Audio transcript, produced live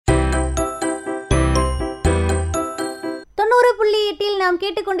வீட்டில் நாம்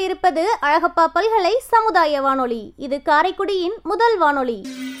கேட்டுக்கொண்டிருப்பது அழகப்பா பல்கலை சமுதாய வானொலி. இது காரைக்குடியின் முதல் வானொலி.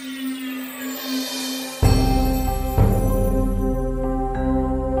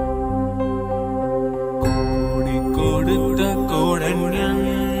 கொடுத்த கோடன்யன்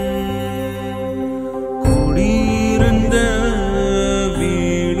குடியிருந்த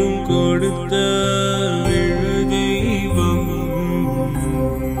வீடும் கொடுத்த தெய்வம்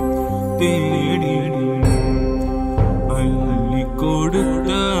தேடி அள்ளி கொடுத்த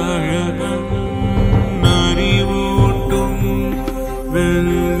அழகன் அறிவூட்டும்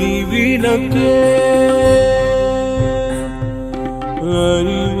வெள்ளி விளக்கு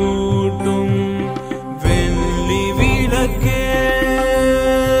அறிவூட்டும் வெள்ளி விளக்கே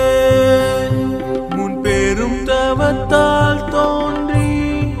முன் பெரும் தவத்தால் தோன்றி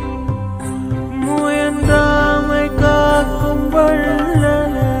முயன்றாமை காக்கும்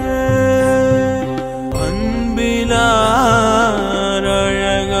வள்ளலே அன்பிலார்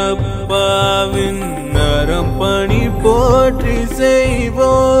அழகப்பாவின் நரம் பணி போற்றி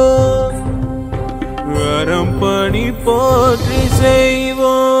செய்வோம், நரம் பணி போற்றி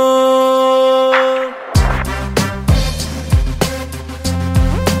செய்வோம்.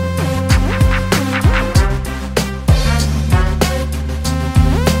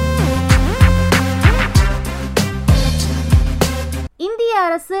 இந்திய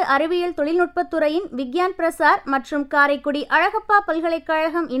அரசு அறிவியல் தொழில்நுட்பத்துறையின் விக்யான் பிரசார் மற்றும் காரைக்குடி அழகப்பா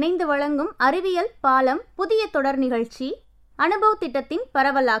பல்கலைக்கழகம் இணைந்து வழங்கும் அறிவியல் பாலம் புதிய தொடர் நிகழ்ச்சி அனுபவ் திட்டத்தின்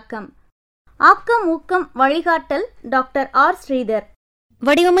பரவலாக்கம். ஆக்கம் ஊக்கம் வழிகாட்டல் டாக்டர் ஆர் ஸ்ரீதர்.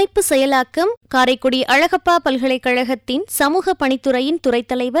 வடிவமைப்பு செயலாக்கம் காரைக்குடி அழகப்பா பல்கலைக்கழகத்தின் சமூக பணித்துறையின் துறைத்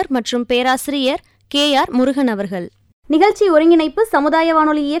தலைவர் மற்றும் பேராசிரியர் KR முருகன் அவர்கள். நிகழ்ச்சி ஒருங்கிணைப்பு சமுதாய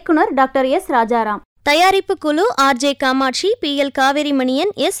வானொலி இயக்குனர் டாக்டர் S ராஜாராம். தயாரிப்பு குழு RJ Kamakshi, PL Kaveri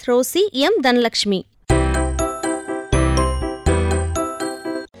Maniyan, S Rousey, M Dhanalakshmi.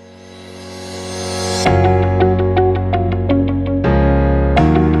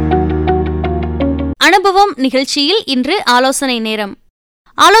 அனுபவம் நிகழ்ச்சியில் இன்று ஆலோசனை நேரம்.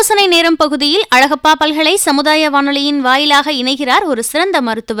 ஆலோசனை நேரம் பகுதியில் அழகப்பா பல்கலை சமுதாய வானொலியின் வாயிலாக இணைகிறார் ஒரு சிறந்த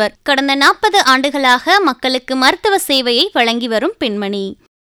மருத்துவர். கடந்த 40 ஆண்டுகளாக மக்களுக்கு மருத்துவ சேவையை வழங்கி வரும் பெண்மணி.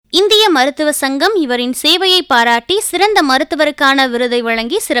 இந்திய மருத்துவ சங்கம் இவரின் சேவையை பாராட்டி சிறந்த மருத்துவருக்கான விருதை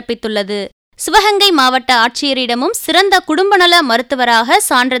வழங்கி சிறப்பித்துள்ளது. சிவகங்கை மாவட்ட ஆட்சியரிடமும் சிறந்த குடும்பநல மருத்துவராக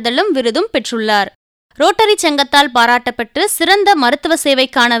சான்றிதழும் விருதும் பெற்றுள்ளார். ரோட்டரி சங்கத்தால் பாராட்டப்பட்டு சிறந்த மருத்துவ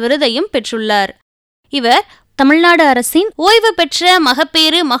சேவைக்கான விருதையும் பெற்றுள்ளார். இவர் தமிழ்நாடு அரசின் ஓய்வு பெற்ற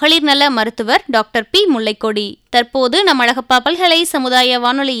மகப்பேறு மகளிர் நல மருத்துவர் டாக்டர் P முல்லைக்கொடி. தற்போது நம் அழகப்பா பல்கலை சமுதாய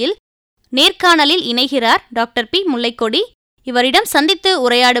வானொலியில் நேர்காணலில் இணைகிறார் டாக்டர் P முல்லைக்கொடி. இவரிடம் சந்தித்து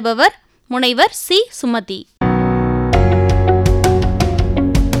உரையாடுபவர் முனைவர் C சுமதி.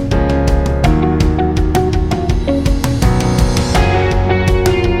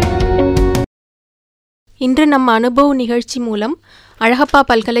 இன்று நம்ம அனுபவ நிகழ்ச்சி மூலம் அழகப்பா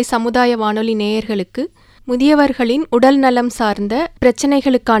பல்கலை சமுதாய வானொலி நேயர்களுக்கு முதியவர்களின் உடல் நலம் சார்ந்த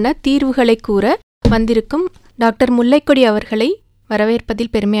பிரச்சனைகளுக்கான தீர்வுகளை கூற வந்திருக்கும் டாக்டர் முல்லைக்கொடி அவர்களை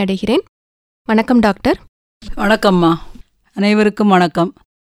வரவேற்பதில் பெருமை அடைகிறேன். வணக்கம் டாக்டர். வணக்கம்மா. அனைவருக்கும் வணக்கம்.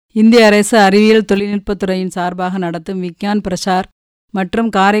 இந்திய அரசு அறிவியல் தொழில்நுட்பத்துறையின் சார்பாக நடத்தும் விக்யான் பிரசார் மற்றும்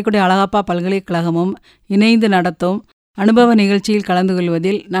காரைக்குடி அழகப்பா பல்கலைக்கழகமும் இணைந்து நடத்தும் அனுபவ நிகழ்ச்சியில் கலந்து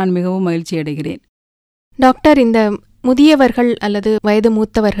கொள்வதில் நான் மிகவும் மகிழ்ச்சி அடைகிறேன். டாக்டர், இந்த முதியவர்கள் அல்லது வயது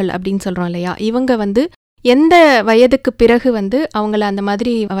மூத்தவர்கள் அப்படின்னு சொல்கிறோம் இல்லையா, இவங்க எந்த வயதுக்கு பிறகு அவங்கள அந்த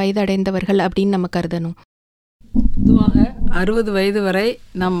மாதிரி வயதடைந்தவர்கள் அப்படின்னு நம்ம கருதணும்? பொதுவாக 60 வயது வரை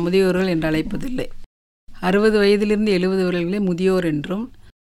நாம் முதியோர்கள் என்று அழைப்பதில்லை. 60 வயதிலிருந்து 70 வயதுகளே முதியோர் என்றும்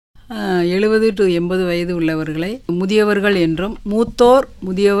 70 to 80 வயது உள்ளவர்களை முதியவர்கள் என்றும், மூத்தோர்,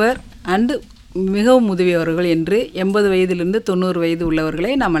 முதியவர் அண்டு மிகவும் முதியவர்கள் என்று 80 வயதிலிருந்து 90 வயது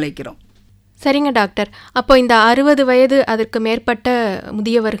உள்ளவர்களை நாம் அழைக்கிறோம். சரிங்க டாக்டர். அப்போ இந்த 60 வயது அதற்கு மேற்பட்ட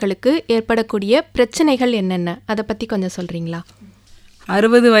முதியவர்களுக்கு ஏற்படக்கூடிய பிரச்சனைகள் என்னென்ன, அதை பற்றி கொஞ்சம் சொல்கிறீங்களா?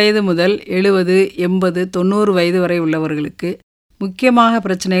 60 வயது முதல் 70, 80, 90 வயது வரை உள்ளவர்களுக்கு முக்கியமாக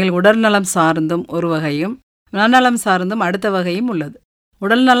பிரச்சனைகள் உடல்நலம் சார்ந்தும் ஒரு வகையும் மனநலம் சார்ந்தும் அடுத்த வகையும் உள்ளது.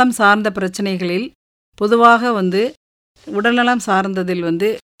 உடல்நலம் சார்ந்த பிரச்சனைகளில் பொதுவாக உடல்நலம் சார்ந்ததில்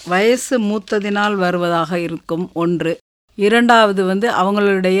வயசு மூத்ததினால் வருவதாக இருக்கும் ஒன்று. இரண்டாவது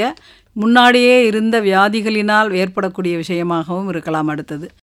அவங்களுடைய முன்னாடியே இருந்த வியாதிகளினால் ஏற்படக்கூடிய விஷயமாகவும் இருக்கலாம். அடுத்தது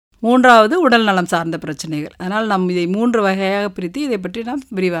மூன்றாவது உடல் நலம் சார்ந்த பிரச்சனைகள். அதனால் நாம் இதை 3 வகையாக பிரித்து இதை பற்றி நாம்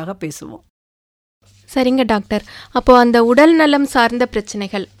விரிவாக பேசுவோம். சரிங்க டாக்டர். அப்போது அந்த உடல் நலம் சார்ந்த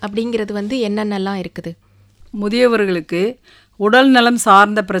பிரச்சனைகள் அப்படிங்கிறது என்னென்னலாம் இருக்குது? முதியவர்களுக்கு உடல் நலம்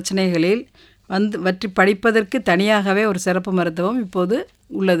சார்ந்த பிரச்சனைகளில் பற்றி படிப்பதற்கு தனியாகவே ஒரு சிறப்பு மருத்துவம் இப்போது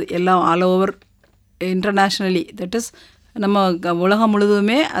உள்ளது. எல்லாம் all over internationally, that is நம்ம உலகம்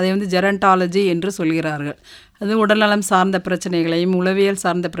முழுவதுமே அதை வந்து ஜெரண்டாலஜி என்று சொல்கிறார்கள். அது உடல்நலம் சார்ந்த பிரச்சனைகளையும் உளவியல்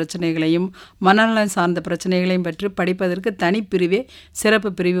சார்ந்த பிரச்சனைகளையும் மனநலம் சார்ந்த பிரச்சனைகளையும் பற்றி படிப்பதற்கு தனிப்பிரிவே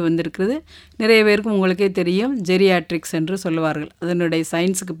சிறப்பு பிரிவு வந்திருக்கிறது. நிறைய பேருக்கு உங்களுக்கே தெரியும், ஜெரியாட்ரிக்ஸ் என்று சொல்லுவார்கள். அதனுடைய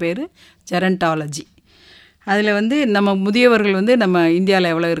சயின்ஸுக்கு பேர் ஜெரண்டாலஜி. அதில் வந்து நம்ம முதியவர்கள் வந்து நம்ம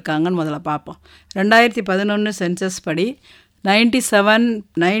இந்தியாவில் எவ்வளோ இருக்காங்கன்னு முதல்ல பார்ப்போம். 2011 சென்சஸ் படி 90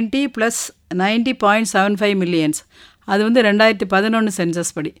 + 90.75 மில்லியன்ஸ். அது வந்து 2011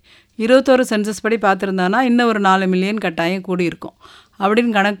 சென்சஸ் படி. 21 சென்சஸ் படி பார்த்துருந்தானா இன்னும் ஒரு 4 மில்லியன் கட்டாயம் கூடியிருக்கும்.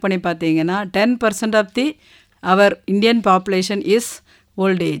 அப்படின்னு கணக்கு பண்ணி பார்த்தீங்கன்னா 10% of the our Indian population is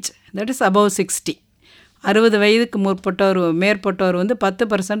old age, that is above 60. 60 வயதுக்கு மேற்பட்டோர் வந்து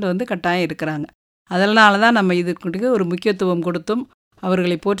 10% வந்து கட்டாயம் இருக்கிறாங்க. அதனால தான் நம்ம இதுக்கு ஒரு முக்கியத்துவம் கொடுத்தும்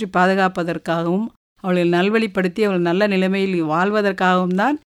அவர்களை போற்றி பாதுகாப்பதற்காகவும் அவர்களை நல்வழிப்படுத்தி அவர்கள் நல்ல நிலைமையில் வாழ்வதற்காகவும்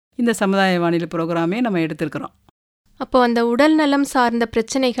தான் இந்த சமுதாய வானிலை ப்ரோக்ராமே நம்ம எடுத்திருக்கிறோம். அப்போ அந்த உடல் நலம் சார்ந்த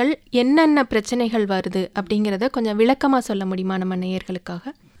பிரச்சனைகள் என்னென்ன பிரச்சனைகள் வருது அப்படிங்கிறத கொஞ்சம் விளக்கமாக சொல்ல முடியுமா நம்ம நேயர்களுக்காக?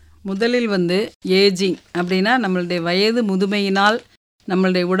 முதலில் வந்து ஏஜிங் அப்படின்னா நம்மளுடைய வயது முதுமையினால்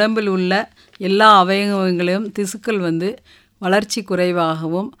நம்மளுடைய உடம்பில் உள்ள எல்லா அவயவங்களையும் திசுக்கள் வந்து வளர்ச்சி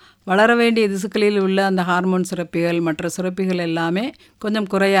குறைவாகவும் வளர வேண்டிய திசுக்களில் உள்ள அந்த ஹார்மோன் சுரப்பிகள் மற்ற சுரப்பிகள் எல்லாமே கொஞ்சம்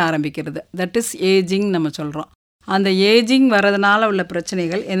குறைய ஆரம்பிக்கிறது. தட் இஸ் ஏஜிங் நம்ம சொல்கிறோம். அந்த ஏஜிங் வரதுனால உள்ள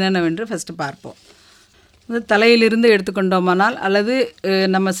பிரச்சனைகள் என்னென்னவென்று ஃபஸ்ட்டு பார்ப்போம். தலையிலிருந்து எடுத்துக்கொண்டோமானால் அல்லது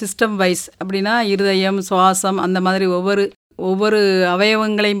நம்ம சிஸ்டம் வைஸ் அப்படின்னா இருதயம் சுவாசம் அந்த மாதிரி ஒவ்வொரு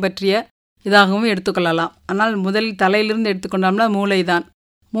அவயவங்களையும் பற்றிய இதாகவும் எடுத்துக்கொள்ளலாம். ஆனால் முதலில் தலையிலிருந்து எடுத்துக்கொண்டோம்னா மூளை தான்.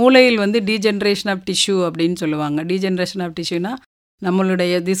 மூளையில் வந்து டீஜென்ரேஷன் ஆஃப் டிஷ்யூ அப்படின்னு சொல்லுவாங்க. டீஜென்ரேஷன் ஆஃப் டிஷ்யூனா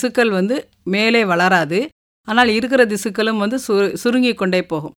நம்மளுடைய திசுக்கள் வந்து மேலே வளராது, ஆனால் இருக்கிற திசுக்களும் வந்து சுருங்கி கொண்டே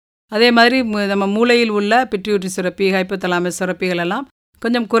போகும். அதே மாதிரி நம்ம மூளையில் உள்ள பிட்யூட்டரி சுரப்பி ஹைப்போதலாமஸ் சுரப்பிகள் எல்லாம்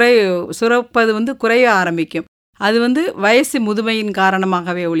கொஞ்சம் சுரப்பது வந்து குறைய ஆரம்பிக்கும். அது வந்து வயசு முதுமையின்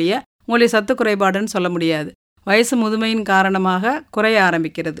காரணமாகவே ஒழிய உங்களுடைய சத்து குறைபாடுன்னு சொல்ல முடியாது. வயசு முதுமையின் காரணமாக குறைய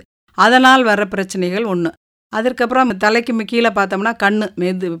ஆரம்பிக்கிறது. அதனால் வர்ற பிரச்சனைகள் ஒன்று. அதற்கப்புறம் தலைக்கு கீழே பார்த்தோம்னா கண்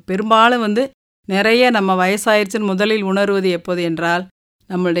பெரும்பாலும் வந்து நிறைய நம்ம வயசாயிருச்சுன்னு முதலில் உணர்வது எப்போது என்றால்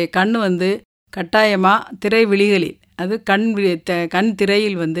நம்மளுடைய கண் வந்து கட்டாயமாக திரை விழிகளில் அது கண்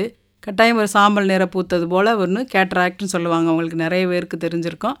திரையில் வந்து கட்டாயம் ஒரு சாம்பல் நிற பூத்தது போல் ஒன்று கேட்ராக்ட்னு சொல்லுவாங்க. அவங்களுக்கு நிறைய பேருக்கு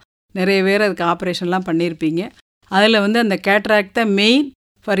தெரிஞ்சிருக்கோம். நிறைய பேர் அதுக்கு ஆப்ரேஷன்லாம் பண்ணியிருப்பீங்க. அதில் வந்து அந்த கேட்ராக்ட் தான் மெயின்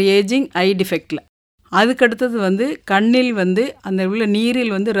ஃபார் ஏஜிங் ஐ டிஃபெக்டில். அதுக்கடுத்தது வந்து கண்ணில் வந்து அந்த உள்ள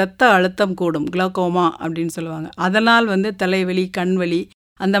நீரில் வந்து இரத்த அழுத்தம் கூடும், குளோகோமா அப்படின்னு சொல்லுவாங்க. அதனால் வந்து தலைவலி கண்வலி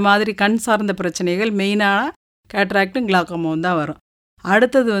அந்த மாதிரி கண் சார்ந்த பிரச்சனைகள் மெயினான கேட்ராக்டும் குளோகோமாவும் தான் வரும்.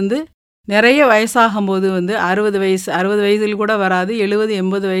 அடுத்தது வந்து நிறைய வயசாகும்போது வந்து 60 வயதில் கூட வராது,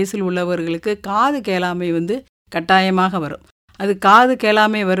 70-80 வயசில் உள்ளவர்களுக்கு காது கேளாமை வந்து கட்டாயமாக வரும். அது காது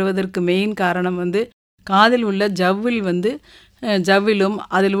கேளாமை வருவதற்கு மெயின் காரணம் வந்து காதில் உள்ள ஜவ்விலும்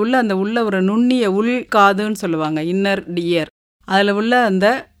அதில் உள்ள அந்த உள்ள ஒரு நுண்ணிய உள்காதுன்னு சொல்லுவாங்க, இன்னர் டியர். அதில் உள்ள அந்த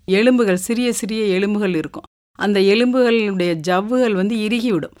எலும்புகள் சிறிய சிறிய எலும்புகள் இருக்கும். அந்த எலும்புகளுடைய ஜவ்வுகள் வந்து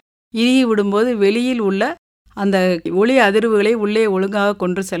இறுகி விடும்போது வெளியில் உள்ள அந்த ஒளி அதிர்வுகளை உள்ளே ஒழுங்காக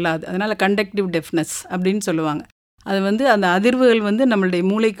கொண்டு செல்லாது. அதனால் கண்டக்டிவ் டெஃப்னஸ் அப்படின்னு சொல்லுவாங்க. அது வந்து அந்த அதிர்வுகள் வந்து நம்மளுடைய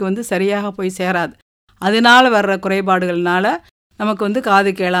மூளைக்கு வந்து சரியாக போய் சேராது. அதனால் வர்ற குறைபாடுகள்னால நமக்கு வந்து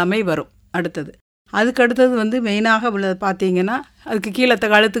காது கேளாமை வரும். அதுக்கடுத்தது வந்து மெயினாக உள்ளது பார்த்தீங்கன்னா அதுக்கு கீழே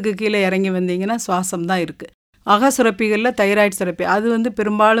கழுத்துக்கு கீழே இறங்கி வந்தீங்கன்னா சுவாசம் தான் இருக்குது. சுரப்பிகளில் தைராய்டு சுரப்பி அது வந்து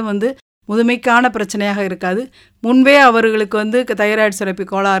பெரும்பாலும் வந்து முதுமைக்கான பிரச்சனையாக இருக்காது. முன்பே அவர்களுக்கு வந்து தைராய்டு சுரப்பி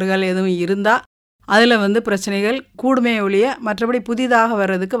கோளாறுகள் எதுவும் இருந்தால் அதில் வந்து பிரச்சனைகள் கூடுமே ஒழிய மற்றபடி புதிதாக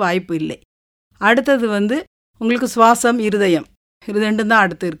வர்றதுக்கு வாய்ப்பு இல்லை. அடுத்தது வந்து உங்களுக்கு சுவாசம் இருதயம் ரெண்டும் தான்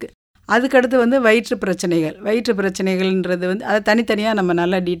அடுத்து இருக்குது. அதுக்கடுத்து வந்து வயிற்று பிரச்சனைகள்ன்றது வந்து அதை தனித்தனியாக நம்ம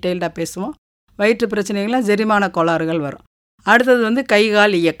நல்லா டீட்டெயில்டாக பேசுவோம். வயிற்று பிரச்சனைகள்லாம் செரிமான கோளாறுகள் வரும். அடுத்தது வந்து கை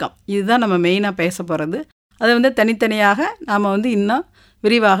கால் இயக்கம், இதுதான் நம்ம மெயினாக பேச போகிறது. அதை வந்து தனித்தனியாக நாம் வந்து இன்னும்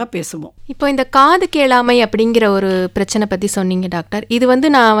விரிவாக பேசுவோம். இப்போ இந்த காது கேளாமை அப்படிங்கிற ஒரு பிரச்சனை பற்றி சொன்னீங்க டாக்டர். இது வந்து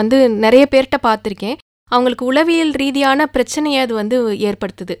நான் வந்து நிறைய பேர்கிட்ட பார்த்துருக்கேன். அவங்களுக்கு உளவியல் ரீதியான பிரச்சனையை அது வந்து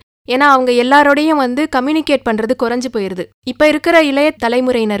ஏற்படுத்துது. ஏன்னா அவங்க எல்லாரோடையும் வந்து கம்யூனிகேட் பண்ணுறது குறைஞ்சு போயிடுது. இப்போ இருக்கிற இளைய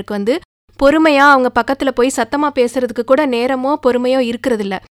தலைமுறையினருக்கு வந்து பொறுமையாக அவங்க பக்கத்தில் போய் சத்தமாக பேசுறதுக்கு கூட நேரமோ பொறுமையோ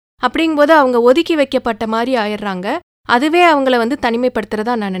இருக்கிறதில்ல. அப்படிங்கும்போது அவங்க ஒதுக்கி வைக்கப்பட்ட மாதிரி ஆயிடுறாங்க. அதுவே அவங்கள வந்து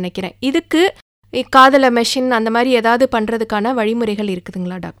தனிமைப்படுத்துறதா நான் நினைக்கிறேன். இதுக்கு காதல மெஷின் அந்த மாதிரி ஏதாவது பண்ணுறதுக்கான வழிமுறைகள்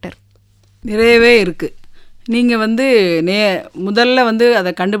இருக்குதுங்களா டாக்டர்? நிறையவே இருக்குது. நீங்கள் வந்து முதல்ல வந்து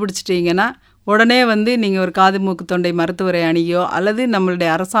அதை கண்டுபிடிச்சிட்டிங்கன்னா உடனே வந்து நீங்கள் ஒரு காது மூக்கு தொண்டை மருத்துவரை அணுகியோ அல்லது நம்மளுடைய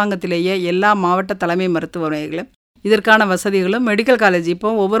அரசாங்கத்திலேயே எல்லா மாவட்ட தலைமை மருத்துவமனைகளும் இதற்கான வசதிகளும் மெடிக்கல் காலேஜ்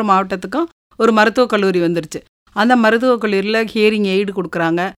இப்போ ஒவ்வொரு மாவட்டத்துக்கும் ஒரு மருத்துவக் கல்லூரி வந்துருச்சு. அந்த மருத்துவக் கல்லூரியில் ஹியரிங் எய்டு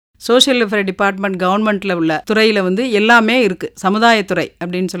கொடுக்குறாங்க, சோஷியல் வெல்ஃபேர் டிபார்ட்மெண்ட் கவர்மெண்ட்டில் உள்ள துறையில் வந்து எல்லாமே இருக்குது. சமுதாயத்துறை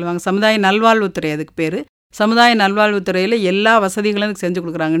அப்படின்னு சொல்லுவாங்க, சமுதாய நல்வாழ்வுத்துறை அதுக்கு பேர். சமுதாய நல்வாழ்வுத்துறையில் எல்லா வசதிகளும் செஞ்சு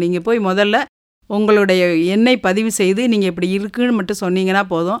கொடுக்குறாங்க. நீங்கள் போய் முதல்ல உங்களுடைய எண்ணை பதிவு செய்து நீங்கள் இப்படி இருக்குன்னு மட்டும் சொன்னீங்கன்னா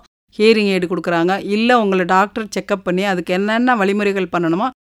போதும், ஹியரிங் எய்டு கொடுக்குறாங்க. இல்லை உங்களை டாக்டர் செக்கப் பண்ணி அதுக்கு என்னென்ன வழிமுறைகள் பண்ணணுமோ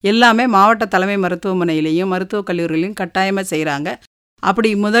எல்லாமே மாவட்ட தலைமை மருத்துவமனையிலையும் மருத்துவக் கல்லூரியிலையும் கட்டாயமாக செய்கிறாங்க. அப்படி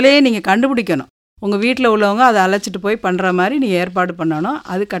முதலே நீங்கள் கண்டுபிடிக்கணும். உங்கள் வீட்டில் உள்ளவங்க அதை அழைச்சிட்டு போய் பண்ணுற மாதிரி நீங்கள் ஏற்பாடு பண்ணணும்.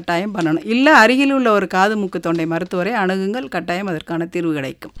 அது கட்டாயம் பண்ணணும். இல்லை அருகில் உள்ள ஒரு காது மூக்கு தொண்டை மருத்துவரை அணுகுங்கள், கட்டாயம் அதற்கான தீர்வு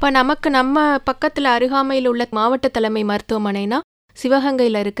கிடைக்கும். இப்போ நமக்கு நம்ம பக்கத்தில் அருகாமையில் உள்ள மாவட்ட தலைமை மருத்துவமனைனா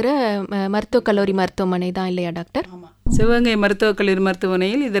சிவகங்கையில் இருக்கிற மருத்துவக் கல்லூரி மருத்துவமனை தான் இல்லையா டாக்டர்? ஆமாம், சிவகங்கை மருத்துவக் கல்லூரி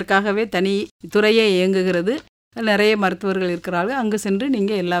மருத்துவமனையில் இதற்காகவே தனி துறையே இயங்குகிறது. நிறைய மருத்துவர்கள் இருக்கிறார்கள். அங்கு சென்று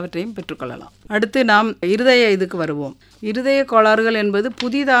நீங்கள் எல்லாவற்றையும் பெற்றுக்கொள்ளலாம். அடுத்து நாம் இருதய இதுக்கு வருவோம். இருதய கோளாறுகள் என்பது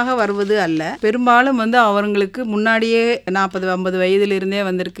புதிதாக வருவது அல்ல. பெரும்பாலும் வந்து அவங்களுக்கு முன்னாடியே 40-50 வயதிலிருந்தே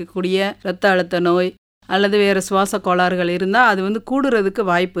வந்திருக்கக்கூடிய இரத்த அழுத்த நோய் அல்லது வேறு சுவாச கோளாறுகள் இருந்தால் அது வந்து கூடுறதுக்கு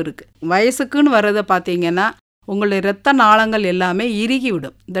வாய்ப்பு இருக்குது. வயசுக்குன்னு வர்றதை பார்த்தீங்கன்னா உங்களுடைய இரத்த நாளங்கள் எல்லாமே இறுகி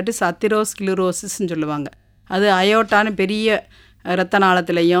விடும். தட் இஸ் அத்திரோஸ்க்ளிரோசிஸ்ன்னு சொல்லுவாங்க. அது அயோட்டான்னு பெரிய இரத்த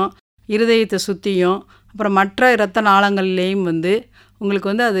நாளத்திலையும் இருதயத்தை சுற்றியும் அப்புறம் மற்ற இரத்த நாளங்கள்லேயும் வந்து உங்களுக்கு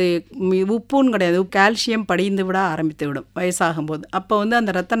வந்து அது உப்புன்னு கிடையாது, கால்சியம் படிந்து விட ஆரம்பித்து விடும் வயசாகும்போது. அப்போ வந்து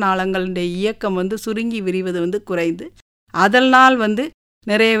அந்த இரத்த நாளங்களுடைய இயக்கம் வந்து சுருங்கி விரிவது வந்து குறைந்து அதனால் வந்து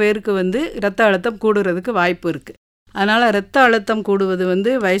நிறைய பேருக்கு வந்து இரத்த அழுத்தம் கூடுறதுக்கு வாய்ப்பு இருக்குது. அதனால் இரத்த அழுத்தம் கூடுவது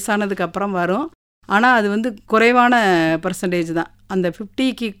வந்து வயசானதுக்கு அப்புறம் வரும். ஆனால் அது வந்து குறைவான பர்சன்டேஜ் தான். அந்த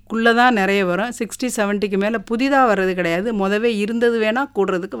 50க்குள்ளே தான் நிறைய வரும். 60-70க்கு மேலே புதிதாக வர்றது கிடையாது. முதவே இருந்தது வேணால்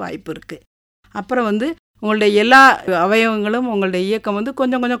கூடுறதுக்கு வாய்ப்பு இருக்குது. அப்புறம் வந்து உங்களுடைய எல்லா அவயவங்களும் உங்களுடைய இயக்கம் வந்து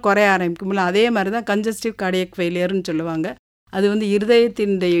கொஞ்சம் கொஞ்சம் குறைய ஆரம்பிக்கும்ல. அதே மாதிரி தான் கன்ஜஸ்டிவ் கார்டியக் ஃபெயிலியர்னு சொல்லுவாங்க. அது வந்து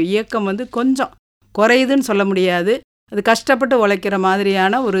இருதயத்தினுடைய இயக்கம் வந்து கொஞ்சம் குறையுதுன்னு சொல்ல முடியாது. அது கஷ்டப்பட்டு உழைக்கிற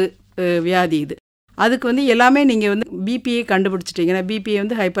மாதிரியான ஒரு வியாதி இது. அதுக்கு வந்து எல்லாமே நீங்கள் வந்து பிபியை கண்டுபிடிச்சிட்டிங்கன்னா, பிபியை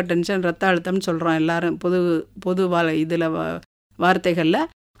வந்து ஹைப்பர் டென்ஷன் ரத்த அழுத்தம்னு சொல்கிறோம் எல்லாரும் பொது வார்த்தைகளில்.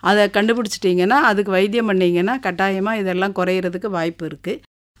 அதை கண்டுபிடிச்சிட்டிங்கன்னா அதுக்கு வைத்தியம் பண்ணிங்கன்னா கட்டாயமாக இதெல்லாம் குறையிறதுக்கு வாய்ப்பு இருக்குது.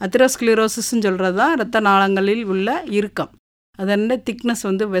 அத்திரோஸ்க்ளிரோசிஸ்ன்னு சொல்கிறது தான் இரத்த நாளங்களில் உள்ள இறுக்கம். அது என்ன திக்னஸ்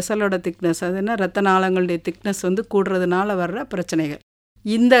வந்து வெசலோட திக்னஸ், அது என்ன இரத்த நாளங்களுடைய திக்னஸ் வந்து கூடுறதுனால வர்ற பிரச்சனைகள்.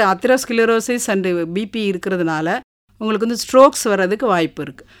 இந்த அத்திரோஸ்க்ளிரோசிஸ் அண்டு பிபி இருக்கிறதுனால உங்களுக்கு வந்து ஸ்ட்ரோக்ஸ் வர்றதுக்கு வாய்ப்பு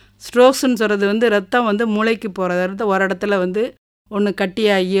இருக்குது. ஸ்ட்ரோக்ஸ்ன்னு சொல்கிறது வந்து ரத்தம் வந்து மூளைக்கு போகிறது ஒரு இடத்துல வந்து ஒன்று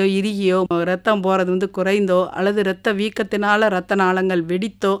கட்டியாகியோ இறுகியோ ரத்தம் போகிறது வந்து குறைந்தோ அல்லது இரத்த வீக்கத்தினால இரத்த நாளங்கள்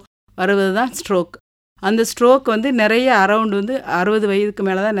வெடித்தோ வருவது தான் ஸ்ட்ரோக். அந்த ஸ்ட்ரோக் வந்து நிறைய அரவுண்டு வந்து 60 வயதுக்கு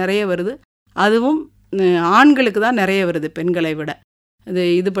மேலே தான் நிறைய வருது. அதுவும் ஆண்களுக்கு தான் நிறைய வருது பெண்களை விட.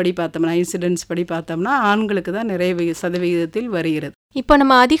 இது படி பார்த்தோம்னா இன்சிடென்ட்ஸ் படி பார்த்தோம்னா ஆண்களுக்கு தான் நிறைய சதவிகிதத்தில் வருகிறது. இப்போ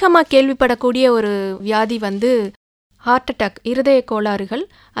நம்ம அதிகமாக கேள்விப்படக்கூடிய ஒரு வியாதி வந்து ஹார்ட் அட்டாக், இருதய கோளாறுகள்,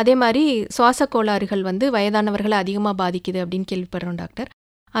 அதே மாதிரி சுவாச கோளாறுகள் வந்து வயதானவர்களை அதிகமாக பாதிக்குது அப்படின்னு கேள்விப்படுறோம் டாக்டர்.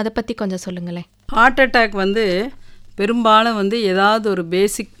 அதை பற்றி கொஞ்சம் சொல்லுங்களேன். ஹார்ட் அட்டாக் வந்து பெரும்பாலும் வந்து ஏதாவது ஒரு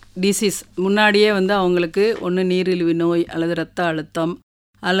பேசிக் டிசீஸ் முன்னாடியே வந்து அவங்களுக்கு ஒன்று நீரிழிவு நோய் அல்லது இரத்த அழுத்தம்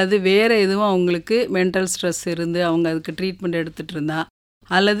அல்லது வேறு எதுவும் அவங்களுக்கு மென்டல் ஸ்ட்ரெஸ் இருந்து அவங்க அதுக்கு ட்ரீட்மெண்ட் எடுத்துகிட்டு இருந்தா,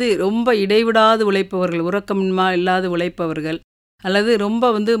 அல்லது ரொம்ப இடைவிடாது உழைப்பவர்கள், உறக்கமின்மா இல்லாது உழைப்பவர்கள், அல்லது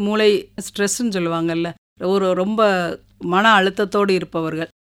ரொம்ப வந்து மூளை ஸ்ட்ரெஸ்ன்னு சொல்லுவாங்கல்ல, ரொம்ப மன அழுத்தத்தோடு இருப்பவர்கள்,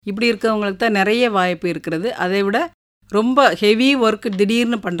 இப்படி இருக்கவங்களுக்கு தான் நிறைய வாய்ப்பு இருக்கிறது. அதை விட ரொம்ப ஹெவி ஒர்க்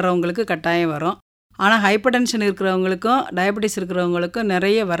திடீர்னு பண்ணுறவங்களுக்கு கட்டாயம் வரும். ஆனால் ஹைப்பர் டென்ஷன் இருக்கிறவங்களுக்கும் டயபெட்டிஸ் இருக்கிறவங்களுக்கும்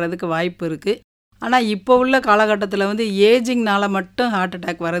நிறைய வர்றதுக்கு வாய்ப்பு இருக்குது. ஆனால் இப்போ உள்ள காலகட்டத்தில் வந்து ஏஜிங்னால் மட்டும் ஹார்ட்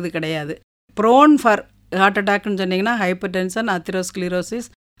அட்டாக் வர்றது கிடையாது. ப்ரோன் ஃபார் ஹார்ட் அட்டாக்னு சொன்னிங்கன்னா ஹைப்பர் டென்ஷன், அத்திரோஸ்க்ளிரோசிஸ்,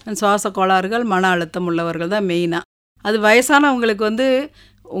 சுவாச கோளாறுகள், மன அழுத்தம் உள்ளவர்கள் தான் மெயினாக. அது வயசானவங்களுக்கு வந்து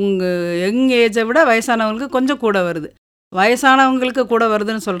உங்கள் யங் ஏஜை விட வயசானவங்களுக்கு கொஞ்சம் கூட வருது. வயசானவங்களுக்கு கூட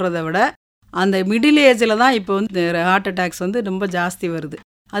வருதுன்னு சொல்கிறத விட அந்த மிடில் ஏஜில் தான் இப்போ வந்து ஹார்ட் அட்டாக்ஸ் வந்து ரொம்ப ஜாஸ்தி வருது.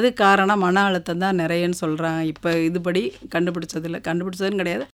 அது காரணம் மன அழுத்தம் தான் நிறையன்னு சொல்கிறாங்க. இப்போ இதுபடி கண்டுபிடிச்சதுன்னு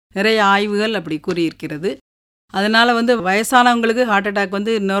கிடையாது, நிறைய ஆய்வுகள் அப்படி கூறியிருக்கிறது. அதனால் வந்து வயசானவங்களுக்கு ஹார்ட் அட்டாக்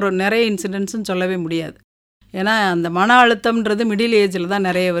வந்து நிறைய இன்சிடென்ட்ஸ்னு சொல்லவே முடியாது. ஏன்னா அந்த மன அழுத்தம்ன்றது மிடில் ஏஜில் தான்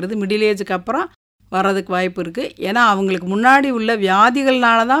நிறைய வருது. மிடில் ஏஜுக்கு அப்புறம் வர்றதுக்கு வாய்ப்பு இருக்குது. ஏன்னா அவங்களுக்கு முன்னாடி உள்ள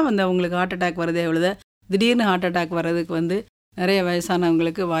வியாதிகள்னால தான் வந்து அவங்களுக்கு ஹார்ட் அட்டாக் வருதே எவ்வளோ. திடீர்னு ஹார்ட் அட்டாக் வர்றதுக்கு வந்து நிறைய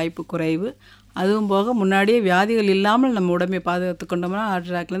வயசானவங்களுக்கு வாய்ப்பு குறைவு. அதுவும் போக முன்னாடியே வியாதிகள் இல்லாமல் நம்ம உடம்பை பாதுகாத்து கொண்டோம்னா ஹார்ட்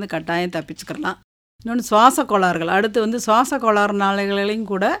அட்டாக்லேருந்து கட்டாயம் தப்பிச்சுக்கலாம். இன்னொன்று சுவாச கோளாறுகள். அடுத்து வந்து சுவாச கோளாறுனாலையும்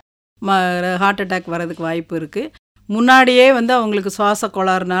கூட ஹார்ட் அட்டாக் வர்றதுக்கு வாய்ப்பு இருக்குது. முன்னாடியே வந்து அவங்களுக்கு சுவாச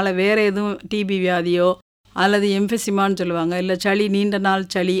கோளாறுனால வேறு எதுவும் டிபி வியாதியோ அல்லது எம்ஃபெசிமான்னு சொல்லுவாங்க, இல்லை சளி, நீண்ட நாள்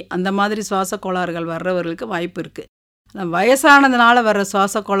சளி, அந்த மாதிரி சுவாச கோளாறுகள் வர்றவர்களுக்கு வாய்ப்பு இருக்குது. வயசானதுனால வர்ற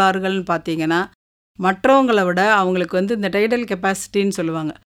சுவாச கோளாறுகள்னு பார்த்தீங்கன்னா மற்றவங்களை விட அவங்களுக்கு வந்து இந்த டைடல் கெப்பாசிட்டின்னு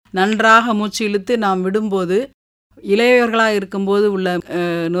சொல்லுவாங்க, நன்றாக மூச்சு இழுத்து நாம் விடும்போது இளையவர்களாக இருக்கும்போது உள்ள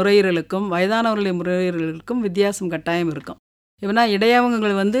நுரையீரலுக்கும் வயதானவர்களுடைய நுரையீரலுக்கும் வித்தியாசம் கட்டாயம் இருக்கும். ஏன்னா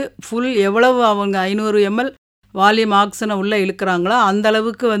இடையவங்கள் வந்து ஃபுல் எவ்வளவு அவங்க 500 ml வால்யூம் ஆக்சிஜனை உள்ளே இழுக்கிறாங்களோ அந்த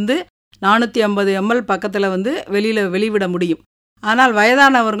அளவுக்கு வந்து 450 ml பக்கத்தில் வந்து வெளிவிட முடியும். ஆனால்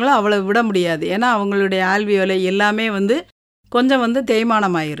வயதானவர்களும் அவ்வளோ விட முடியாது. ஏன்னா அவங்களுடைய ஆல்வியோலை எல்லாமே வந்து கொஞ்சம் வந்து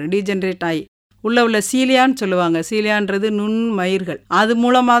தேய்மானம் ஆயிரும், டீஜென்ரேட் ஆகி உள்ள சீலியான்னு சொல்லுவாங்க. சீலியான்றது நுண்மயிர்கள், அது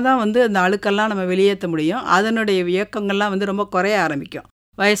மூலமாக தான் வந்து அந்த அழுக்கெல்லாம் நம்ம வெளியேற்ற முடியும். அதனுடைய இயக்கங்கள்லாம் வந்து ரொம்ப குறைய ஆரம்பிக்கும்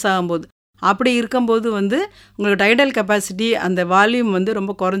வயசாகும்போது. அப்படி இருக்கும்போது வந்து உங்களுக்கு டைடல் கெப்பாசிட்டி அந்த வால்யூம் வந்து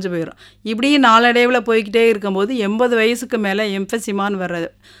ரொம்ப குறைஞ்சி போயிடும். இப்படி நாளடைவில் போய்கிட்டே இருக்கும்போது 80 வயசுக்கு மேலே எம்பசிமான்னு வர்ற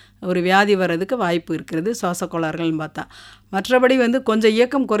ஒரு வியாதி வர்றதுக்கு வாய்ப்பு இருக்கிறது சுவாச கோளாறுகள்னு பார்த்தா. மற்றபடி வந்து கொஞ்சம்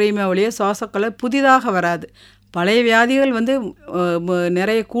இயக்கம் குறையுமே ஒழிய சுவாசக்கோளாறு புதிதாக வராது. பழைய வியாதிகள் வந்து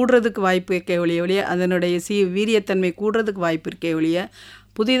நிறைய கூடுறதுக்கு வாய்ப்பு இருக்கே ஒழிய அதனுடைய வீரியத்தன்மை கூடுறதுக்கு வாய்ப்பு இருக்கே ஒழிய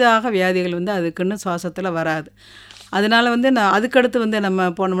புதிதாக வியாதிகள் வந்து அதுக்குன்னு சுவாசத்தில் வராது. அதனால் வந்து அதுக்கடுத்து வந்து நம்ம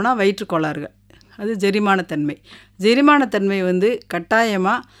போனோம்னா வயிற்றுக்கோளாறுகள், அது ஜெரிமானத்தன்மை வந்து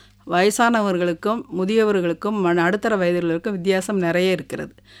கட்டாயமாக வயசானவர்களுக்கும் முதியவர்களுக்கும் நடுத்தர வயதினர்களுக்கும் வித்தியாசம் நிறைய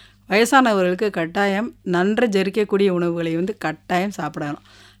இருக்கிறது. வயசானவர்களுக்கு கட்டாயம் நன்றாக ஜெரிக்கக்கூடிய உணவுகளை வந்து கட்டாயம் சாப்பிடணும்.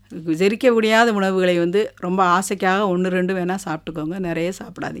 ஜெரிக்க முடியாத உணவுகளை வந்து ரொம்ப ஆசைக்காக 1-2 வேணால் சாப்பிட்டுக்கோங்க, நிறைய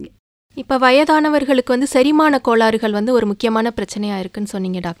சாப்பிடாதீங்க. இப்போ வயதானவர்களுக்கு வந்து செரிமான கோளாறுகள் வந்து ஒரு முக்கியமான பிரச்சனையாக இருக்குன்னு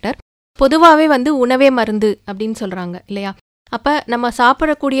சொன்னீங்க டாக்டர். பொதுவாகவே வந்து உணவே மருந்து அப்படின்னு சொல்கிறாங்க இல்லையா? அப்போ நம்ம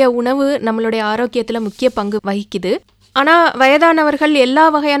சாப்பிடக்கூடிய உணவு நம்மளுடைய ஆரோக்கியத்தில் முக்கிய பங்கு வகிக்குது. ஆனால் வயதானவர்கள் எல்லா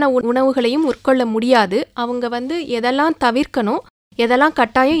வகையான உணவுகளையும் உட்கொள்ள முடியாது. அவங்க வந்து எதெல்லாம் தவிர்க்கணும், எதெல்லாம்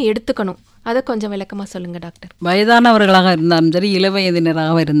கட்டாயம் எடுத்துக்கணும், அதை கொஞ்சம் விளக்கமாக சொல்லுங்கள் டாக்டர். வயதானவர்களாக இருந்தாலும் சரி,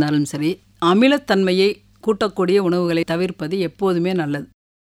 இளவயதினராக இருந்தாலும் சரி, அமிலத்தன்மையை கூட்டக்கூடிய உணவுகளை தவிர்ப்பது எப்போதுமே நல்லது.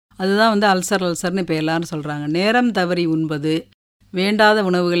 அதுதான் வந்து அல்சர்னு இப்போ எல்லாரும் சொல்கிறாங்க. நேரம் தவறி உண்பது, வேண்டாத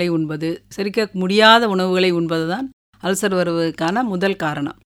உணவுகளை உண்பது, செரிக்க முடியாத உணவுகளை உண்பது தான் அல்சர் வருவதற்கான முதல்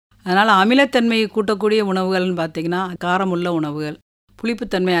காரணம். அதனால் அமிலத்தன்மையை கூட்டக்கூடிய உணவுகள்னு பார்த்திங்கன்னா காரமுள்ள உணவுகள்,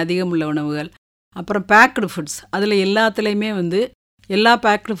 புளிப்புத்தன்மை அதிகமுள்ள உணவுகள், அப்புறம் பேக்டு ஃபுட்ஸ், அதில் எல்லாத்துலேயுமே வந்து எல்லா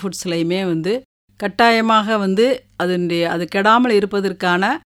பேக்டு ஃபுட்ஸ்லையுமே வந்து கட்டாயமாக வந்து அது கெடாமல்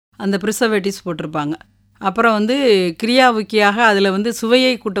இருப்பதற்கான அந்த ப்ரிசர்வேட்டிவ்ஸ் போட்டிருப்பாங்க. அப்புறம் வந்து கிரியாவுக்கியாக அதில் வந்து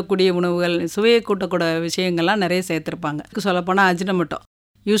சுவையை கூட்டக்கூடிய உணவுகள், சுவையை கூட்டக்கூடிய விஷயங்கள்லாம் நிறைய சேர்த்துருப்பாங்க. சொல்லப்போனால் அஜினமோட்டோ,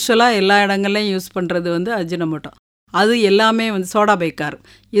 யூஸ்வலாக எல்லா இடங்கள்லையும் யூஸ் பண்ணுறது வந்து அஜினமோட்டோ. அது எல்லாமே வந்து சோடா பைக்கார்,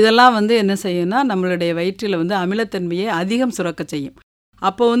 இதெல்லாம் வந்து என்ன செய்யும்னா நம்மளுடைய வயிற்றில் வந்து அமிலத்தன்மையை அதிகம் சுரக்க செய்யும்.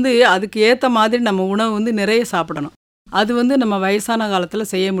 அப்போ வந்து அதுக்கு ஏற்ற மாதிரி நம்ம உணவு வந்து நிறைய சாப்பிடணும். அது வந்து நம்ம வயசான காலத்தில்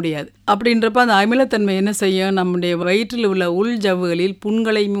செய்ய முடியாது. அப்படின்றப்ப அந்த அமிலத்தன்மை என்ன செய்யும், நம்முடைய வயிற்றில் உள்ள உள் ஜவ்வுகளில்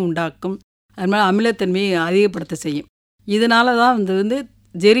புண்களையும் உண்டாக்கும். அதனால் அமிலத்தன்மையை அதிகப்படுத்த செய்யும். இதனால தான் வந்து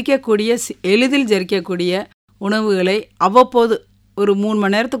எளிதில் ஜெரிக்கக்கூடிய உணவுகளை அவ்வப்போது ஒரு 3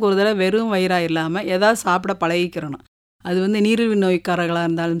 மணி நேரத்துக்கு ஒரு தடவை வெறும் வயிறாக இல்லாமல் ஏதாவது சாப்பிட பழகிக்கிறணும். அது வந்து நீரிழிவு நோய்க்காரர்களாக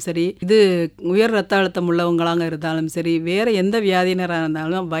இருந்தாலும் சரி, இது உயர் ரத்த அழுத்தம் உள்ளவங்களாக இருந்தாலும் சரி, வேறு எந்த வியாதியினராக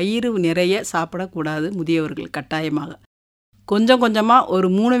இருந்தாலும் வயிறு நிறைய சாப்பிடக்கூடாது முதியவர்கள். கட்டாயமாக கொஞ்சம் கொஞ்சமாக ஒரு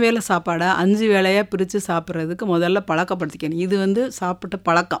 3 வேளை சாப்பாடை 5 வேளையாக பிரித்து சாப்பிட்றதுக்கு முதல்ல பழக்கப்படுத்திக்கணும். இது வந்து சாப்பிட்ட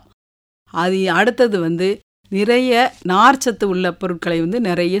பழக்கம். அது அடுத்தது வந்து நிறைய நார்ச்சத்து உள்ள பொருட்களை வந்து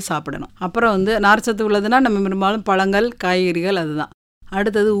நிறைய சாப்பிடணும். அப்புறம் வந்து நார்ச்சத்து உள்ளதுன்னா நம்ம பெரும்பாலும் பழங்கள், காய்கறிகள், அதுதான்.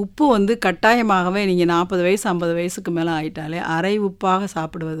 அடுத்தது உப்பு வந்து கட்டாயமாகவே நீங்கள் 40 வயசு 50 வயசுக்கு மேலே ஆகிட்டாலே அரை உப்பாக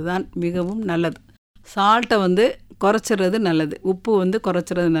சாப்பிடுவது தான் மிகவும் நல்லது. சால்ட்டை வந்து குறைச்சிறது நல்லது, உப்பு வந்து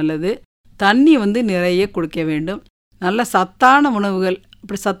குறைச்சிறது நல்லது. தண்ணி வந்து நிறைய குடிக்க வேண்டும். நல்ல சத்தான உணவுகள்,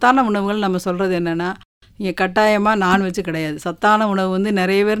 இப்படி சத்தான உணவுகள் நம்ம சொல்கிறது என்னென்னா, நீங்கள் கட்டாயமாக நான்வெஜ் கிடையாது. சத்தான உணவு வந்து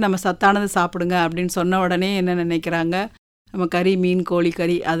நிறைய பேர் நம்ம சத்தானது சாப்பிடுங்க அப்படின்னு சொன்ன உடனே என்ன நினைக்கிறாங்க, நம்ம கறி, மீன், கோழி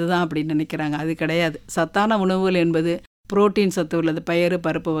கறி அதுதான் அப்படின்னு நினைக்கிறாங்க. அது கிடையாது. சத்தான உணவுகள் என்பது புரோட்டீன் சத்து உள்ளது, பயறு,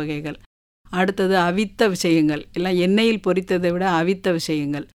 பருப்பு வகைகள். அடுத்தது அவித்த விஷயங்கள், எல்லாம் எண்ணெயில் பொரித்ததை விட அவித்த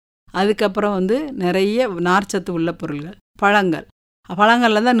விஷயங்கள். அதுக்கப்புறம் வந்து நிறைய நார்ச்சத்து உள்ள பொருள்கள்,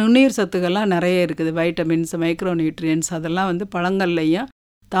 பழங்களில் தான் நுண்ணுயிர் சத்துக்கள்லாம் நிறைய இருக்குது. வைட்டமின்ஸ், மைக்ரோ நியூட்ரியன்ஸ், அதெல்லாம் வந்து பழங்கள்லையும்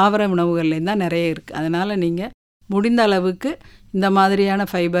தாவர உணவுகள்லையும் தான் நிறைய இருக்குது. அதனால் நீங்கள் முடிந்த அளவுக்கு இந்த மாதிரியான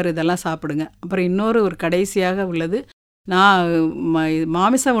ஃபைபர் இதெல்லாம் சாப்பிடுங்க. அப்புறம் ஒரு கடைசியாக உள்ளது,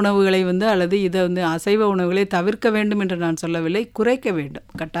 மாமிச உணவுகளை வந்து அல்லது இதை வந்து அசைவ உணவுகளை தவிர்க்க வேண்டும் என்று நான் சொல்லவில்லை, குறைக்க வேண்டும்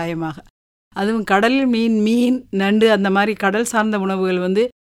கட்டாயமாக. அதுவும் கடலில் மீன், நண்டு, அந்த மாதிரி கடல் சார்ந்த உணவுகள் வந்து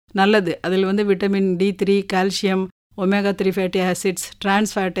நல்லது. அதில் வந்து vitamin D3, calcium, omega 3 fatty acids,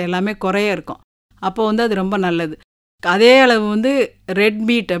 trans fat எல்லாமே குறைய இருக்கும். அப்போ வந்து அது ரொம்ப நல்லது. அதே அளவு வந்து ரெட்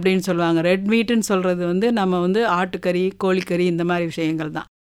மீட் அப்படின்னு சொல்லுவாங்க. ரெட் மீட்டுன்னு சொல்கிறது வந்து நம்ம வந்து ஆட்டுக்கறி, கோழிக்கறி, இந்த மாதிரி விஷயங்கள் தான்.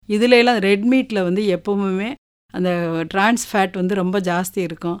 இதில் எல்லாம் ரெட் மீட்டில் வந்து எப்பவுமே அந்த டிரான்ஸ் ஃபேட் வந்து ரொம்ப ஜாஸ்தி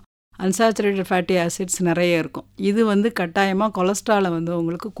இருக்கும். அன்சாச்சுரேட்டட் ஃபேட்டி ஆசிட்ஸ் நிறைய இருக்கும். இது வந்து கட்டாயமாக கொலஸ்ட்ராலை வந்து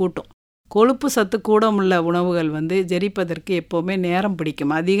உங்களுக்கு கூட்டும். கொழுப்பு சத்து கூடமுள்ள உணவுகள் வந்து ஜெரிப்பதற்கு எப்போவுமே நேரம்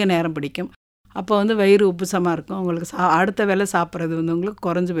பிடிக்கும், அதிக நேரம் பிடிக்கும். அப்போ வந்து வயிறு உப்புசமாக இருக்கும். உங்களுக்கு அடுத்த வேளை சாப்பிட்றது வந்து உங்களுக்கு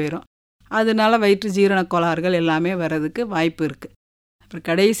குறைஞ்சி போயிடும். அதனால வயிற்று ஜீரண கோளாறுகள் எல்லாமே வர்றதுக்கு வாய்ப்பு இருக்குது. அப்புறம்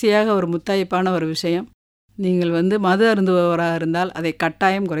கடைசியாக ஒரு முத்தாய்ப்பான ஒரு விஷயம், நீங்கள் வந்து மது அருந்துபவராக இருந்தால் அதை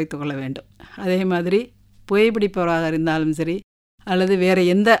கட்டாயம் குறைத்து கொள்ள வேண்டும். அதே மாதிரி புகைப்பிடிப்பவராக இருந்தாலும் சரி, அல்லது வேறு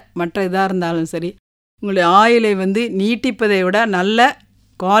எந்த மற்ற இதாக இருந்தாலும் சரி, உங்களுடைய ஆயுளை வந்து நீட்டிப்பதை விட நல்ல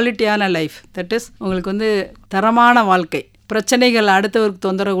குவாலிட்டியான லைஃப், தட் இஸ் உங்களுக்கு வந்து தரமான வாழ்க்கை, பிரச்சனைகள் அடுத்தவருக்கு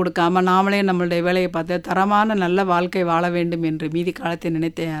தொந்தரவு கொடுக்காமல் நாமளே நம்மளுடைய வேலையை பார்த்து தரமான நல்ல வாழ்க்கை வாழ வேண்டும் என்று மீதி காலத்தை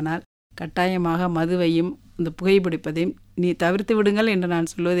நினைத்தேயானால் கட்டாயமாக மதுவையும் இந்த புகைப்பிடிப்பதையும் நீ தவிர்த்து விடுங்கள் என்று நான்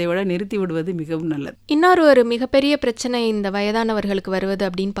சொல்வதை விட நிறுத்தி விடுவது மிகவும் நல்லது. இன்னொரு ஒரு மிகப்பெரிய பிரச்சனை இந்த வயதானவர்களுக்கு வருவது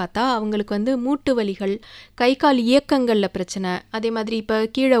அப்படின்னு பார்த்தா, அவங்களுக்கு வந்து மூட்டு வலிகள், கை கால் இயக்கங்களில் பிரச்சனை, அதே மாதிரி இப்போ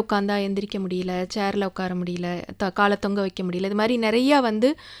கீழே உட்காந்தா எந்திரிக்க முடியல, சேரில் உட்கார முடியல, காலை தொங்க வைக்க முடியல, இது மாதிரி நிறையா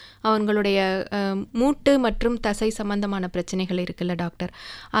வந்து அவங்களுடைய மூட்டு மற்றும் தசை சம்பந்தமான பிரச்சனைகள் இருக்குல்ல டாக்டர்,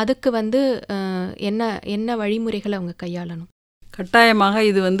 அதுக்கு வந்து என்ன என்ன வழிமுறைகளை அவங்க கையாளணும்? கட்டாயமாக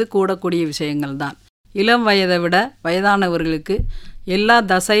இது வந்து கூடக்கூடிய விஷயங்கள் தான். இளம் வயதை விட வயதானவர்களுக்கு எல்லா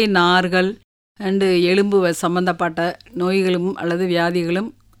தசை நார்கள் அண்டு எலும்பு சம்பந்தப்பட்ட நோய்களும் அல்லது வியாதிகளும்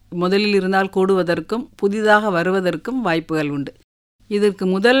முதலில் இருந்தால் கூடுவதற்கும் புதிதாக வருவதற்கும் வாய்ப்புகள் உண்டு. இதற்கு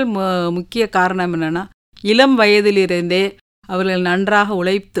முதல் முக்கிய காரணம் என்னென்னா, இளம் வயதிலிருந்தே அவர்கள் நன்றாக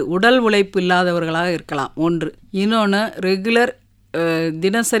உடல் உழைப்பு இல்லாதவர்களாக இருக்கலாம் ஒன்று. இன்னொன்று, ரெகுலர்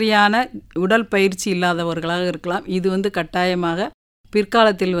தினசரியான உடல் பயிற்சி இல்லாதவர்களாக இருக்கலாம். இது வந்து கட்டாயமாக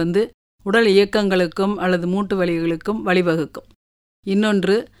பிற்காலத்தில் வந்து உடல் இயக்கங்களுக்கும் அல்லது மூட்டு வலிகளுக்கும் வழிவகுக்கும்.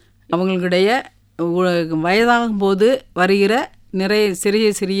 இன்னொன்று, அவங்களுடைய வயதாகும் போது வருகிற நிறைய சிறிய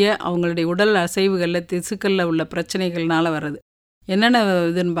சிறிய அவங்களுடைய உடல் அசைவுகளில் திசுக்களில் உள்ள பிரச்சனைகள்னால வர்றது. என்னென்ன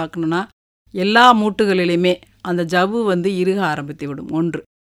இதுன்னு பார்க்கணுன்னா, எல்லா மூட்டுகளிலுமே அந்த ஜவ்வு வந்து இறுக ஆரம்பித்து விடும் ஒன்று.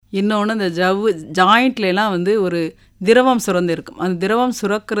 இன்னொன்று, இந்த ஜவ்வு ஜாயிண்ட்லாம் வந்து ஒரு திரவம் சுரந்து இருக்கும். அந்த திரவம்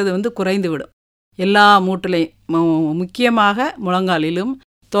சுரக்கிறது வந்து குறைந்து விடும் எல்லா மூட்டுலையும், முக்கியமாக முழங்காலிலும்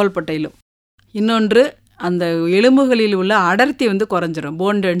தோள்பட்டையிலும். இன்னொன்று, அந்த எலும்புகளில் உள்ள அடர்த்தி வந்து குறைஞ்சிரும்.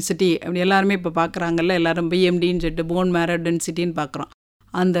 போன் டென்சிட்டி அப்படி எல்லாருமே இப்போ பார்க்குறாங்கல்ல, எல்லாரும் பிஎம்டின்னு சொல்லிட்டு போன் மேரோ டென்சிட்டின்னு பார்க்குறோம்.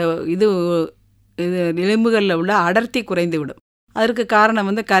 அந்த இது எலும்புகளில் உள்ள அடர்த்தி குறைந்து விடும். அதற்கு காரணம்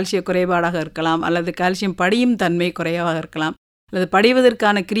வந்து கால்சியம் குறைபாடாக இருக்கலாம், அல்லது கால்சியம் படியும் தன்மை குறைவாக இருக்கலாம், அல்லது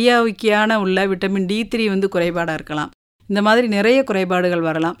படிவதற்கான கிரியாவிக்கியான உள்ள விட்டமின் D3 வந்து குறைபாடாக இருக்கலாம். இந்த மாதிரி நிறைய குறைபாடுகள்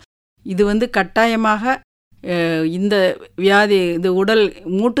வரலாம். இது வந்து கட்டாயமாக இந்த வியாதி, இந்த உடல்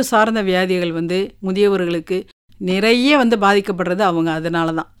மூட்டு சார்ந்த வியாதிகள் வந்து முதியவர்களுக்கு நிறைய வந்து பாதிக்கப்படுறது அவங்க.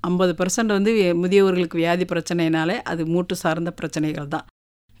 அதனால தான் 50% வந்து முதியவர்களுக்கு வியாதி பிரச்சனைனாலே அது மூட்டு சார்ந்த பிரச்சனைகள் தான்.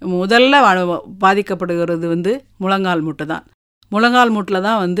 முதல்ல பாதிக்கப்படுகிறது வந்து முழங்கால் மூட்டு தான். முழங்கால் மூட்டில்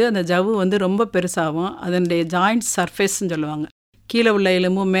தான் வந்து அந்த ஜவ்வு வந்து ரொம்ப பெருசாகும். அதனுடைய ஜாயிண்ட் சர்ஃபேஸ்ன்னு சொல்லுவாங்க. கீழே உள்ள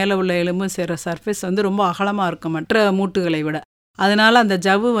எலும்பும் மேலே உள்ள எலும்பும் சேர சர்ஃபேஸ் வந்து ரொம்ப அகலமாக இருக்கும் மற்ற மூட்டுகளை விட. அதனால் அந்த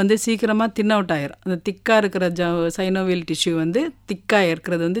ஜவ்வு வந்து சீக்கிரமாக தின் அவுட் ஆயிரும். அந்த திக்காக இருக்கிற சைனோவியல் டிஷ்யூ வந்து திக்காக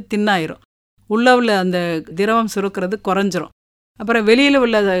இருக்கிறது வந்து தின்னாயிரும். உள்ளே உள்ள அந்த திரவம் சுருக்கிறது குறைஞ்சிரும். அப்புறம் வெளியில்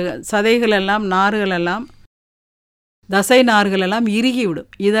உள்ள சதைகள் எல்லாம் நார்கள் எல்லாம் தசை நார்கள் எல்லாம் இறுகி விடும்.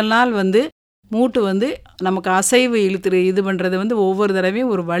 இதனால் வந்து மூட்டு வந்து நமக்கு அசைவு இழுத்துரு இது பண்ணுறது வந்து ஒவ்வொரு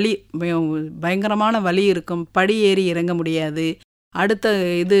தடவையும் ஒரு வலி, பயங்கரமான வலி இருக்கும். படி ஏறி இறங்க முடியாது. அடுத்த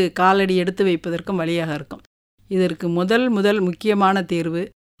இது காலடி எடுத்து வைப்பதற்கும் வழியாக இருக்கும். இதற்கு முதல் முக்கியமான தீர்வு,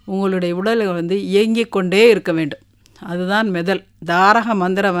 உங்களுடைய உடலை வந்து இயங்கிக் கொண்டே இருக்க வேண்டும். அதுதான் மெதல். தாரக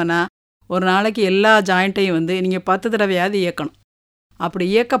மந்திரவனா ஒரு நாளைக்கு எல்லா ஜாயிண்ட்டையும் வந்து நீங்கள் 10 தடவையாவது இயக்கணும். அப்படி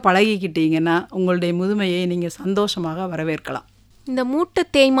இயக்க பழகிக்கிட்டீங்கன்னா உங்களுடைய முதுமையை நீங்கள் சந்தோஷமாக வரவேற்கலாம். இந்த மூட்டு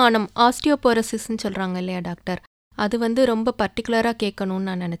தேய்மானம், ஆஸ்டியோபோரோசிஸ்ன்னு சொல்கிறாங்க இல்லையா டாக்டர், அது வந்து ரொம்ப பர்டிகுலராக கேட்கணும்னு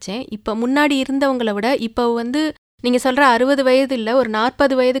நான் நினச்சேன். இப்போ முன்னாடி இருந்தவங்களை விட இப்போ வந்து நீங்கள் சொல்கிற 60 வயது இல்லை, ஒரு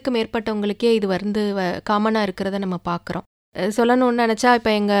 40 வயதுக்கு மேற்பட்டவங்களுக்கே இது வந்து காமனாக இருக்கிறத நம்ம பார்க்குறோம். சொல்லணும்னு நினச்சா,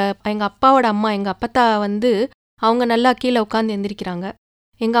 இப்போ எங்கள் அப்பாவோட அம்மா, எங்கள் அப்பத்தா வந்து அவங்க நல்லா கீழே உட்காந்து எந்திரிக்கிறாங்க.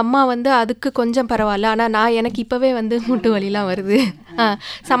 எங்கள் அம்மா வந்து அதுக்கு கொஞ்சம் பரவாயில்ல, ஆனால் எனக்கு இப்போவே வந்து மூட்டு வலிலாம் வருது.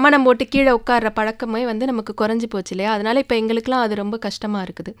 சம்மணம் போட்டு கீழே உட்கார்ற பழக்கமே வந்து நமக்கு குறைஞ்சி போச்சு இல்லையா, அதனால இப்போ எங்களுக்குலாம் அது ரொம்ப கஷ்டமாக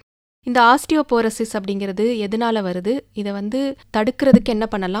இருக்குது. இந்த ஆஸ்டியோபோரோசிஸ் அப்படிங்கிறது எதனால வருது? இதை வந்து தடுக்கிறதுக்கு என்ன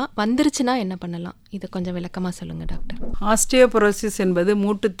பண்ணலாம்? வந்துருச்சுன்னா என்ன பண்ணலாம்? இதை கொஞ்சம் விளக்கமாக சொல்லுங்கள் டாக்டர். ஆஸ்டியோபோரோசிஸ் என்பது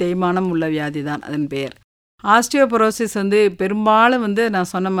மூட்டு தேய்மானம் உள்ள வியாதி தான் அதன் பெயர். ஆஸ்டியோபோரோசிஸ் வந்து பெரும்பாலும் வந்து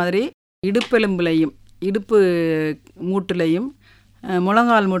நான் சொன்ன மாதிரி இடுப்பெலும்புலையும் இடுப்பு மூட்டுலையும்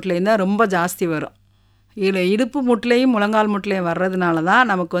முழங்கால் மூட்டுலையும் தான் ரொம்ப ஜாஸ்தி வரும். இடுப்பு மூட்டுலையும் முழங்கால் மூட்டுலையும் வர்றதுனால தான்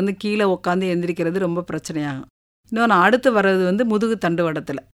நமக்கு வந்து கீழே உட்காந்து எந்திரிக்கிறது ரொம்ப பிரச்சனையாகும். இன்னொன்று, அடுத்து வர்றது வந்து முதுகு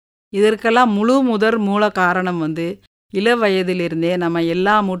தண்டுவடத்தில். இதற்கெல்லாம் மூல காரணம் வந்து இள வயதிலிருந்தே நம்ம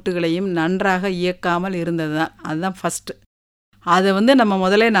எல்லா மூட்டுகளையும் நன்றாக இயக்காமல் இருந்தது தான். அதுதான் ஃபஸ்ட்டு. அதை நம்ம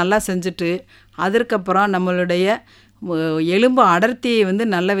முதல்ல நல்லா செஞ்சுட்டு அதற்கப்புறம் நம்மளுடைய எலும்பு அடர்த்தியை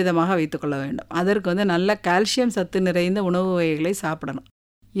நல்ல விதமாக வைத்துக்கொள்ள வேண்டும். அதற்கு நல்ல கால்சியம் சத்து நிறைந்த உணவு வகைகளை சாப்பிடணும்.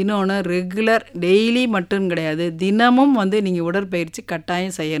 இன்னொன்று, ரெகுலர் டெய்லி மட்டும் கிடையாது, தினமும் நீங்கள் உடற்பயிற்சி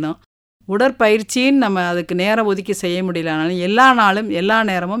கட்டாயம் செய்யணும். உடற்பயிற்சின்னு நம்ம அதுக்கு நேரம் ஒதுக்கி செய்ய முடியலனாலும் எல்லா நாளும் எல்லா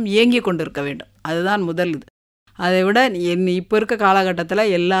நேரமும் இயங்கி கொண்டு இருக்க வேண்டும். அதுதான் முதல் இது. அதை விட இப்போ இருக்க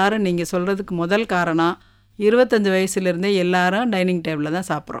காலகட்டத்தில் எல்லாரும் நீங்கள் சொல்கிறதுக்கு முதல் காரணம் 25 வயசுலேருந்தே எல்லாரும் டைனிங் டேபிளில் தான்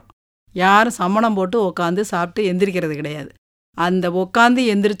சாப்பிட்றோம். யாரும் சமணம் போட்டு உட்காந்து சாப்பிட்டு எந்திரிக்கிறது கிடையாது. அந்த உட்காந்து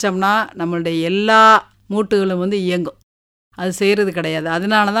எந்திரிச்சோம்னா நம்மளுடைய எல்லா மூட்டுகளும் இயங்கும். அது செய்கிறது கிடையாது.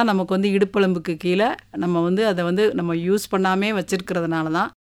 அதனால தான் நமக்கு இடுப்பெலும்புக்கு கீழே நம்ம அதை நம்ம யூஸ் பண்ணாமே வச்சுருக்கிறதுனால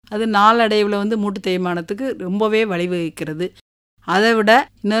தான் அது நாளடைவில் மூட்டு தேய்மானத்துக்கு ரொம்பவே வழிவகுக்கிறது. அதை விட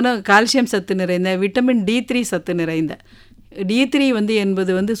இன்னொன்று, கால்சியம் சத்து நிறைந்த விட்டமின் D3 சத்து நிறைந்த D3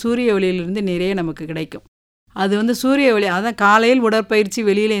 என்பது சூரிய ஒளியிலிருந்து நிறைய நமக்கு கிடைக்கும். அது சூரிய ஒளி, அதான் காலையில் உடற்பயிற்சி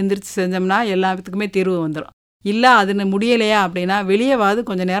வெளியில் எந்திரிச்சு செஞ்சோம்னா எல்லாத்துக்குமே தீர்வு வந்துடும். இல்லை அது முடியலையா அப்படின்னா வெளியேவாது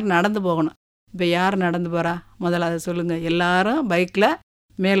கொஞ்சம் நேரம் நடந்து போகணும். இப்போ யார் நடந்து போகிறா? முதல்ல அதை சொல்லுங்கள். எல்லாரும் பைக்கில்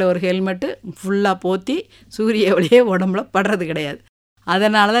மேலே ஒரு ஹெல்மெட்டு ஃபுல்லாக போற்றி சூரிய ஒளியே உடம்புல படுறது கிடையாது.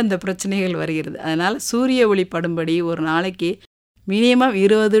 அதனால தான் இந்த பிரச்சனைகள் வருகிறது. அதனால் சூரிய ஒளி படும்படி ஒரு நாளைக்கு மினிமம்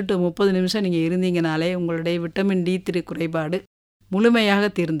 20 to 30 நிமிஷம் நீங்கள் இருந்தீங்கனாலே உங்களுடைய விட்டமின் D3 குறைபாடு முழுமையாக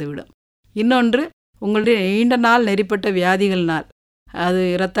தீர்ந்துவிடும். இன்னொன்று, உங்களுடைய நீண்ட நாள் நெறிப்பட்ட வியாதிகள்னால், அது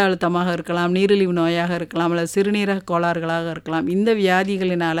இரத்த அழுத்தமாக இருக்கலாம், நீரிழிவு நோயாக இருக்கலாம், அல்லது சிறுநீரக கோளாறுகளாக இருக்கலாம். இந்த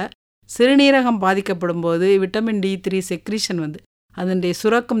வியாதிகளினால் சிறுநீரகம் பாதிக்கப்படும் போது விட்டமின் D3 செக்ரீஷன் அதனுடைய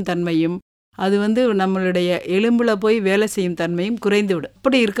சுரக்கும் தன்மையும் அது நம்மளுடைய எலும்பில் போய் வேலை செய்யும் தன்மையும் குறைந்துவிடும்.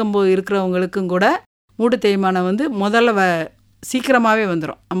 அப்படி இருக்கிறவங்களுக்கும் கூட மூட்டு தேய்மானம் முதல்ல சீக்கிரமாகவே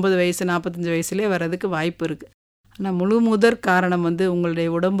வந்துடும். 50 வயசு 45 வயசுலேயே வர்றதுக்கு வாய்ப்பு இருக்குது. ஆனால் முதற் காரணம் உங்களுடைய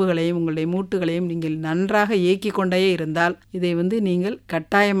உடம்புகளையும் உங்களுடைய மூட்டுகளையும் நீங்கள் நன்றாக இயக்கி கொண்டே இருந்தால் இதை நீங்கள்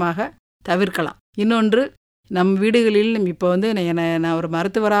கட்டாயமாக தவிர்க்கலாம். இன்னொன்று, நம் வீடுகளில் இப்போ நான் ஒரு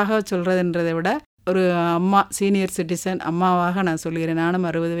மருத்துவராக சொல்கிறதுன்றதை விட ஒரு அம்மா, சீனியர் சிட்டிசன் அம்மாவாக நான் சொல்கிறேன். நானும்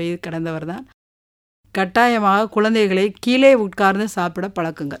 60 வயது கடந்தவர் தான். கட்டாயமாக குழந்தைகளை கீழே உட்கார்ந்து சாப்பிட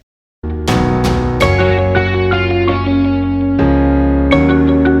பழக்குங்கள்.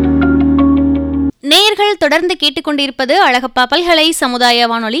 நேயர்கள் தொடர்ந்து கேட்டுக்கொண்டிருப்பது அழகப்பா பல்கலை சமுதாய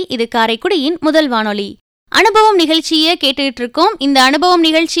வானொலி. இது காரைக்குடியின் முதல் வானொலி. அனுபவம் நிகழ்ச்சியை கேட்டுக்கிட்டு இருக்கோம். இந்த அனுபவம்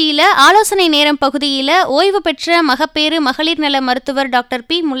நிகழ்ச்சியில ஆலோசனை நேரம் பகுதியில ஓய்வு பெற்ற மகப்பேறு மகளிர் நல மருத்துவர் டாக்டர்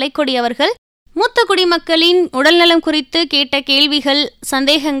பி. முல்லைக்கொடி அவர்கள் மூத்த குடிமக்களின் உடல்நலம் குறித்து கேட்ட கேள்விகள்,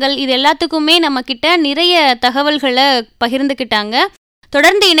 சந்தேகங்கள், இது எல்லாத்துக்குமே நம்ம கிட்ட நிறைய தகவல்களை பகிர்ந்துக்கிட்டாங்க.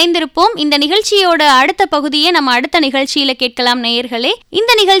 தொடர்ந்து இணைந்திருப்போம். இந்த நிகழ்ச்சியோட அடுத்த பகுதியை நம்ம அடுத்த நிகழ்ச்சியில கேட்கலாம் நேயர்களே.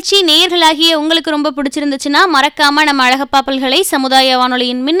 இந்த நிகழ்ச்சி நேயர்களாகிய உங்களுக்கு ரொம்ப பிடிச்சிருந்துச்சுன்னா மறக்காம நம்ம அழகப்பா பல்கலை சமுதாய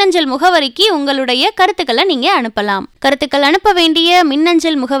வானொலியின் மின்னஞ்சல் முகவரிக்கு உங்களுடைய கருத்துக்களை நீங்க அனுப்பலாம். கருத்துக்கள் அனுப்ப வேண்டிய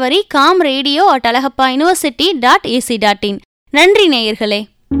மின்னஞ்சல் முகவரி comradio@alagappauniversity.ac.in. நன்றி நேயர்களே.